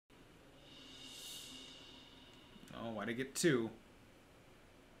Why'd I get 2?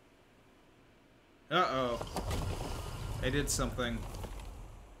 Uh-oh. I did something.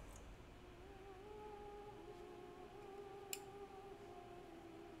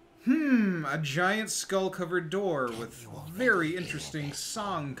 A giant skull-covered door with very interesting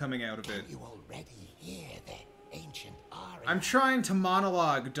song coming out of it. You already hear the ancient aria? I'm trying to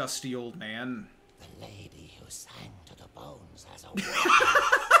monologue, dusty old man. The lady who sang to the bones has a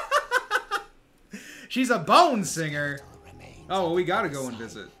She's a bone singer! Oh, well, we gotta go and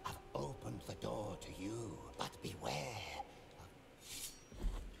visit. I've opened the door to you, but beware.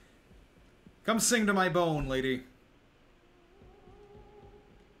 Come sing to my bone, lady.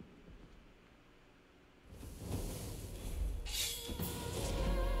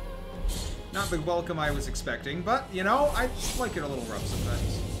 Not the welcome I was expecting, but, you know, I like it a little rough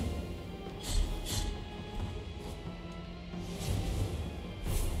sometimes.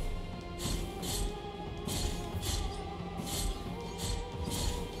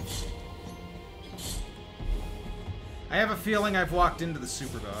 I have a feeling I've walked into the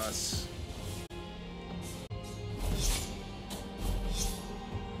super boss.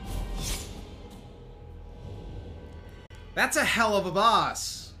 That's a hell of a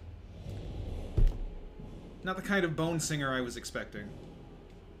boss! Not the kind of bone singer I was expecting.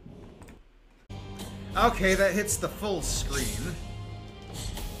 Okay, that hits the full screen.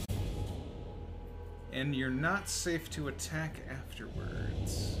 And you're not safe to attack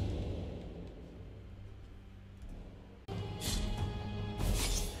afterwards.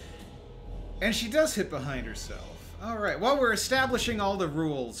 And she does hit behind herself. Alright, well, we're establishing all the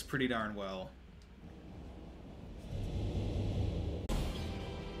rules pretty darn well.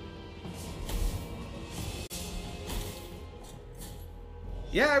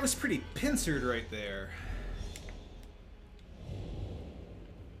 Yeah, I was pretty pincered right there.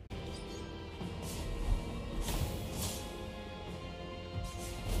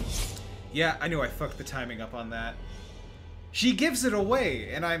 Yeah, I knew I fucked the timing up on that. She gives it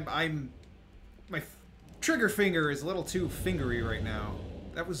away, and my trigger finger is a little too fingery right now.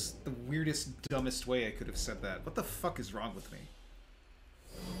 That was the weirdest, dumbest way I could have said that. What the fuck is wrong with me?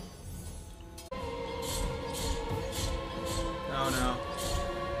 Oh no.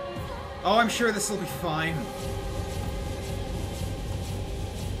 Oh, I'm sure this will be fine.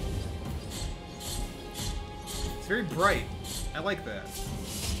 It's very bright. I like that.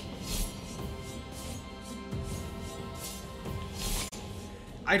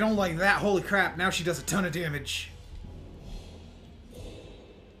 I don't like that. Holy crap, now she does a ton of damage.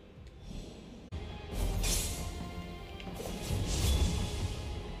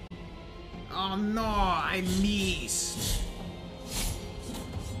 Oh no, I missed.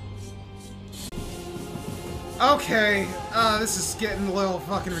 Okay, this is getting a little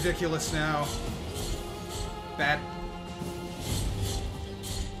fucking ridiculous now. Bad.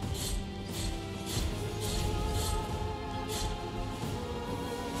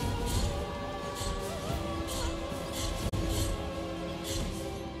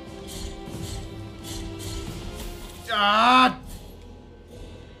 Ah!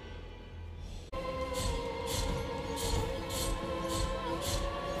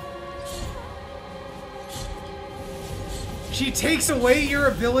 She takes away your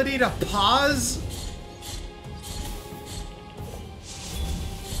ability to pause?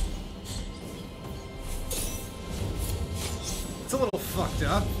 It's a little fucked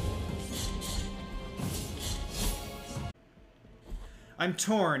up. I'm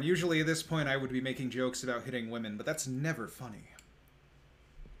torn. Usually at this point I would be making jokes about hitting women, but that's never funny.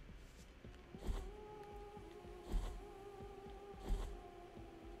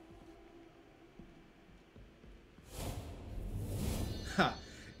 Ha!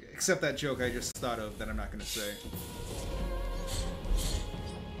 Except that joke I just thought of that I'm not gonna say.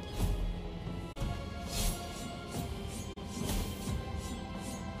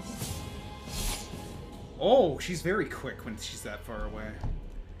 Oh, she's very quick when she's that far away.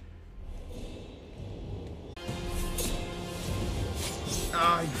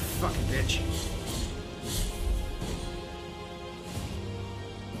 Ah, you fucking bitch.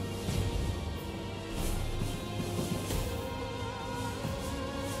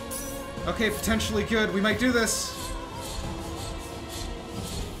 Okay, potentially good. We might do this.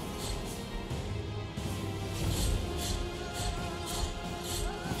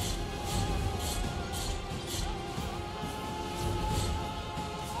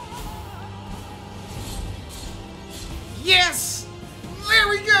 Yes! There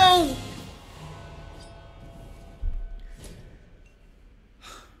we go!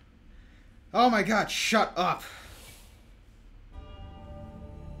 Oh my god, shut up.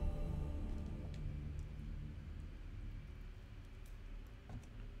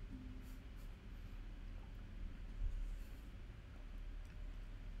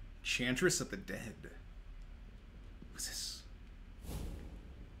 Enchantress of the Dead. What's this?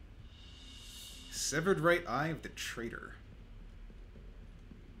 Severed right eye of the traitor.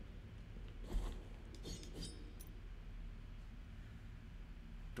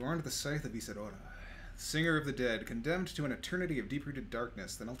 Adorned with the scythe of Isadora. Singer of the dead, condemned to an eternity of deep-rooted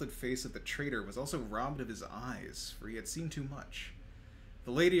darkness, the melted face of the traitor was also robbed of his eyes, for he had seen too much.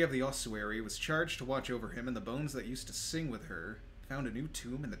 The lady of the ossuary was charged to watch over him, and the bones that used to sing with her found a new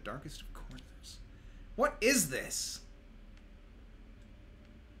tomb in the darkest of corners. What is this?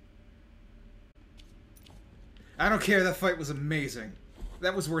 I don't care, that fight was amazing.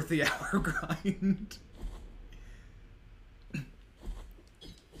 That was worth the hour grind.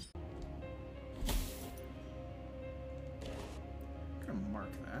 Mark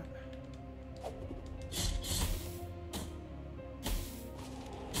that.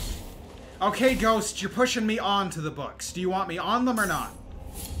 Okay, Ghost, you're pushing me on to the books. Do you want me on them or not?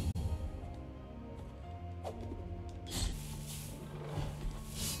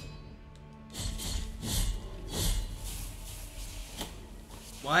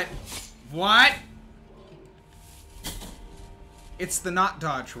 What? What? It's the not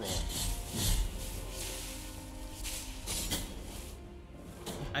dodge roll.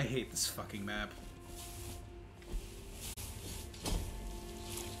 I hate this fucking map.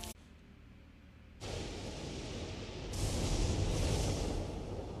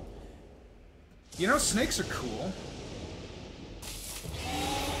 You know, snakes are cool.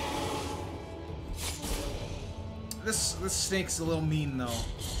 This snake's a little mean, though.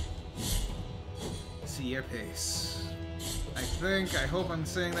 See your pace. I hope I'm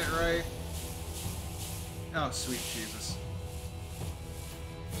saying that right. Oh, sweet Jesus.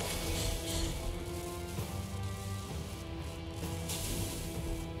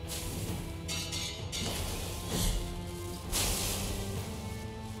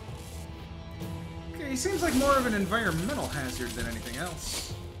 He seems like more of an environmental hazard than anything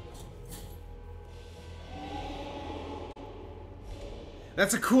else.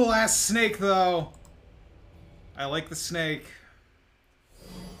 That's a cool-ass snake, though. I like the snake.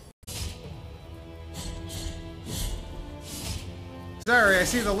 Sorry, I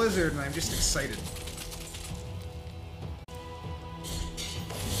see the lizard and I'm just excited.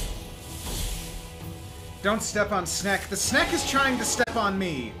 Don't step on Snack. The Snack is trying to step on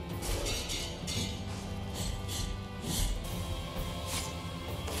me.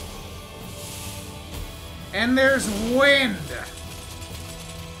 And there's wind!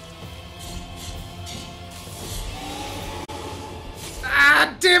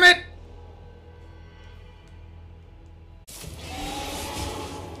 Ah, damn it!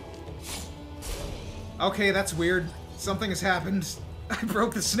 Okay, that's weird. Something has happened. I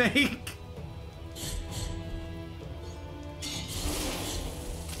broke the snake.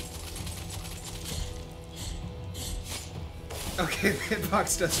 Okay, the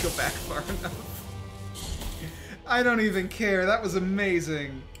hitbox does go back far enough. I don't even care. That was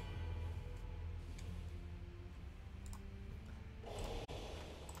amazing.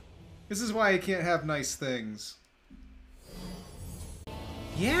 This is why I can't have nice things.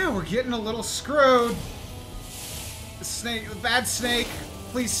 Yeah, we're getting a little screwed. The snake, the bad snake.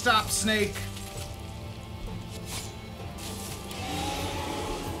 Please stop, snake.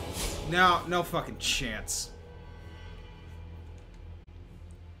 No, no fucking chance.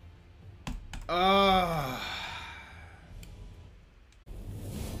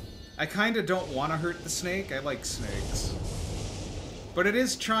 I kinda don't want to hurt the snake. I like snakes. But it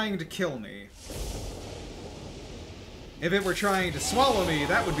is trying to kill me. If it were trying to swallow me,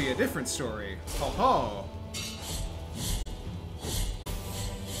 that would be a different story. Ho ho!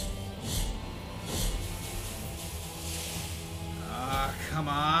 Ah, come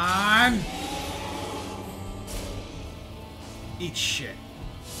on! Eat shit.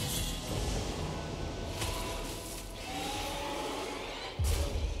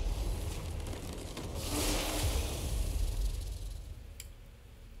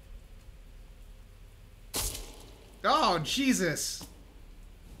 Oh, Jesus!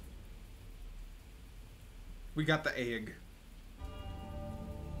 We got the egg.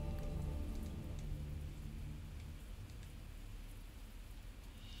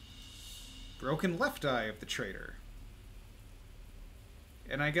 Broken left eye of the traitor.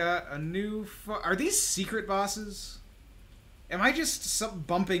 And I got a new... Are these secret bosses? Am I just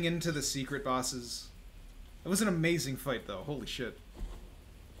bumping into the secret bosses? It was an amazing fight, though. Holy shit.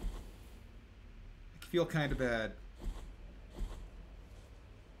 I feel kind of bad.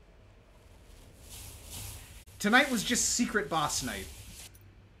 Tonight was just secret boss night.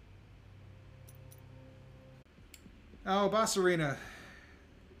 Oh, boss arena.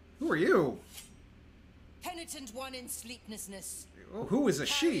 Who are you? Penitent one in sleeplessness. Oh, who is a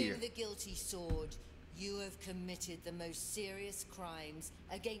she? Carrying the guilty sword, you have committed the most serious crimes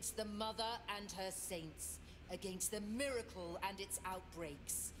against the Mother and her saints, against the miracle and its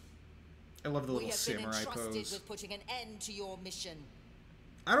outbreaks. I love the We little have been samurai entrusted pose. with putting an end to your mission.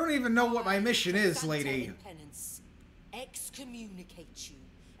 I don't even know what my mission is, Santa lady. in penance, excommunicate you,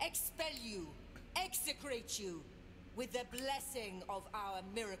 expel you, execrate you, with the blessing of our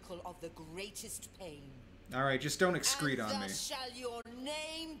miracle of the greatest pain. Alright, just don't excrete And on me. thus shall your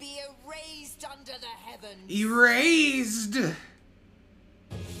name be erased under the heavens. Erased!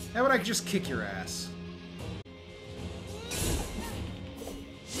 How about I just kick your ass?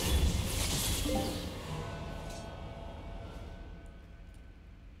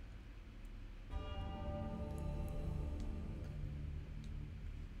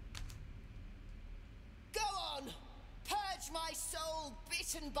 Go on! Purge my soul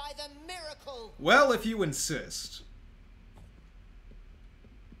bitten by the miracle! Well, if you insist.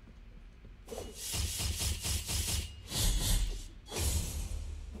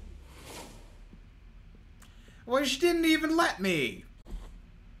 Well, she didn't even let me!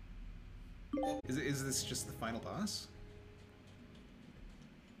 Is this just the final boss?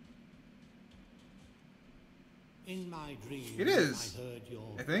 In my dreams, It is, I heard your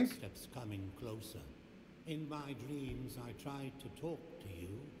I think. footsteps coming closer. In my dreams, I tried to talk to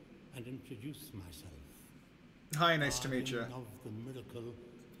you and introduce myself. Hi, nice to meet you. Guardian of the miracle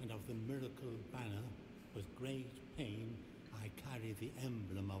and of the miracle banner, with great pain, I carry the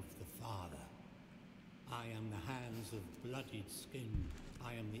emblem of the Father. I am the hands of bloodied skin.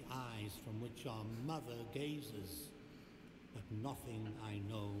 I am the eyes from which our mother gazes. But nothing I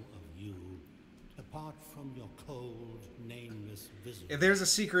know of you, apart from your cold, nameless visage. If there's a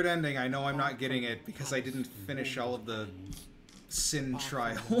secret ending, I know I'm not getting it because I didn't finish all of the sin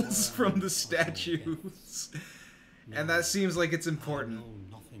trials from the statues. And that seems like it's I important.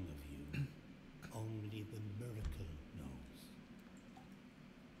 know nothing of you. Only the miracle knows.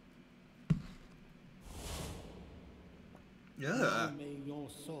 Yeah. Now may your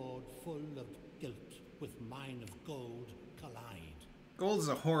sword full of guilt with mine of gold collide. Gold is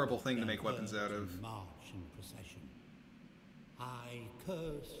a horrible thing to Their make weapons out words of. March in procession. I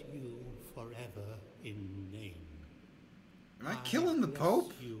curse you forever in name. Am I killing the bless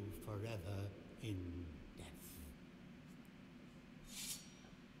Pope? you forever in death.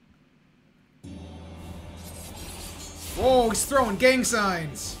 Whoa, he's throwing gang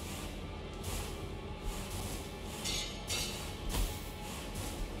signs!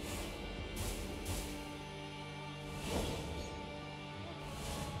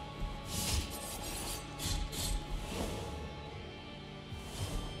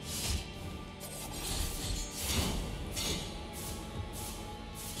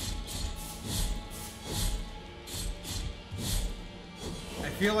 I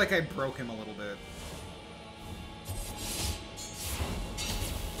feel like I broke him a little bit.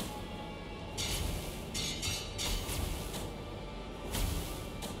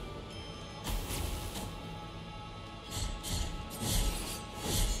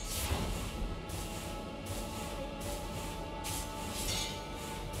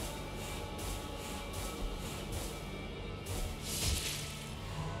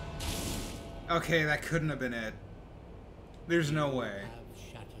 Okay, that couldn't have been it. There's no way.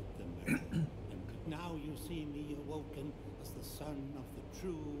 Have shattered the miracle, and now you see me awoken as the son of the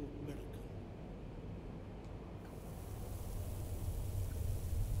true miracle.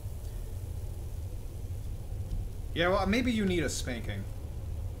 Yeah, well, maybe you need a spanking.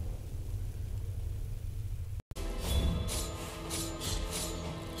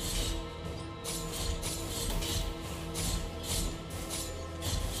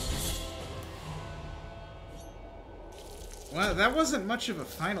 Well, that wasn't much of a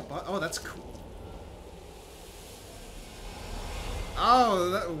final boss. Oh, that's cool. Oh,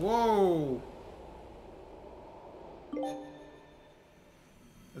 that, whoa.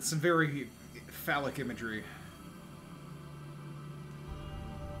 That's some very phallic imagery.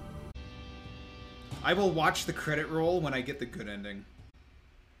 I will watch the credit roll when I get the good ending.